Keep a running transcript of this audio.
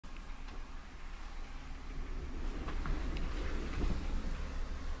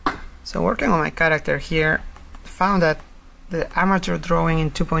So working on my character here, found that the armature drawing in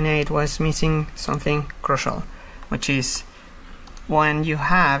 2.8 was missing something crucial, which is when you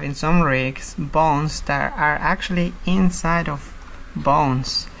have in some rigs bones that are actually inside of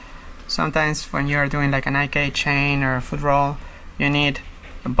bones. Sometimes when you're doing like an IK chain or a foot roll, you need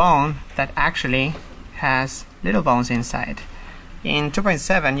a bone that actually has little bones inside. In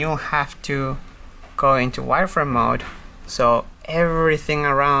 2.7 you'll have to go into wireframe mode, so everything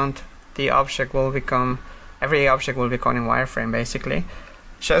around the object will become, every object will become in wireframe basically,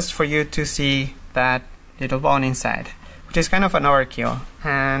 just for you to see that little bone inside, which is kind of an overkill.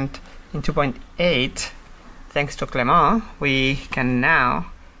 And in 2.8, thanks to Clément, we can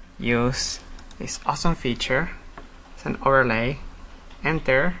now use this awesome feature. It's an overlay,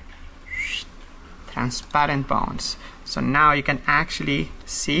 enter transparent bones. So now you can actually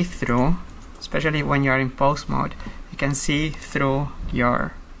see through, especially when you're in post mode, you can see through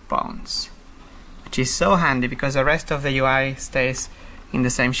your bones, which is so handy because the rest of the UI stays in the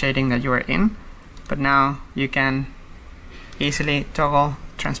same shading that you were in, but now you can easily toggle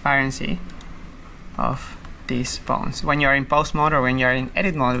transparency of these bones when you're in post mode or when you're in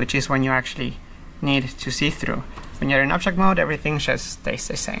edit mode, which is when you actually need to see through. When you're in object mode, everything just stays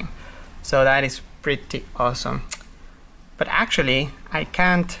the same. So that is pretty awesome. But actually, I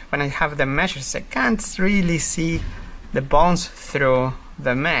can't, when I have the meshes, I can't really see the bones through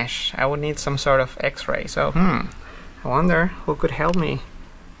the mesh. I would need some sort of x-ray. So, I wonder who could help me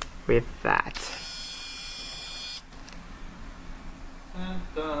with that.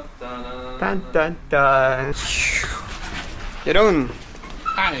 Dun, dun, dun. Jeroen.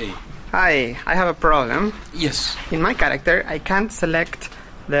 Hi. Hi, I have a problem. Yes. In my character, I can't select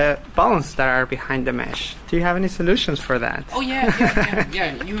the bones that are behind the mesh. Do you have any solutions for that? Oh yeah.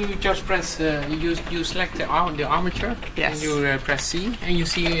 You just press, you select the armature. Yes. And you press C, and you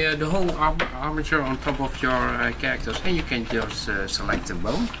see the whole armature on top of your characters, and you can just select the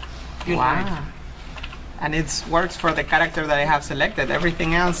bone. Wow. And it works for the character that I have selected.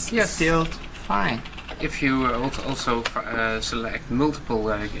 Everything else is still fine. If you also select multiple,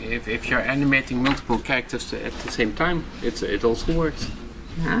 if you're animating multiple characters at the same time, it also works.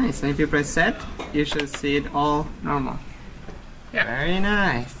 Nice. And if you press set, you should see it all normal. Yeah. Very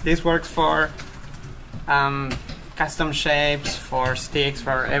nice. This works for custom shapes, for sticks,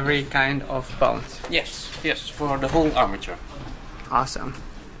 for every kind of bones. Yes, for the whole armature. Awesome.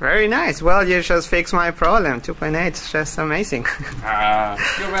 Very nice. Well, you just fixed my problem. 2.8 is just amazing.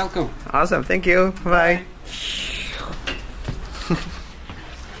 You're welcome. Awesome. Thank you. Bye.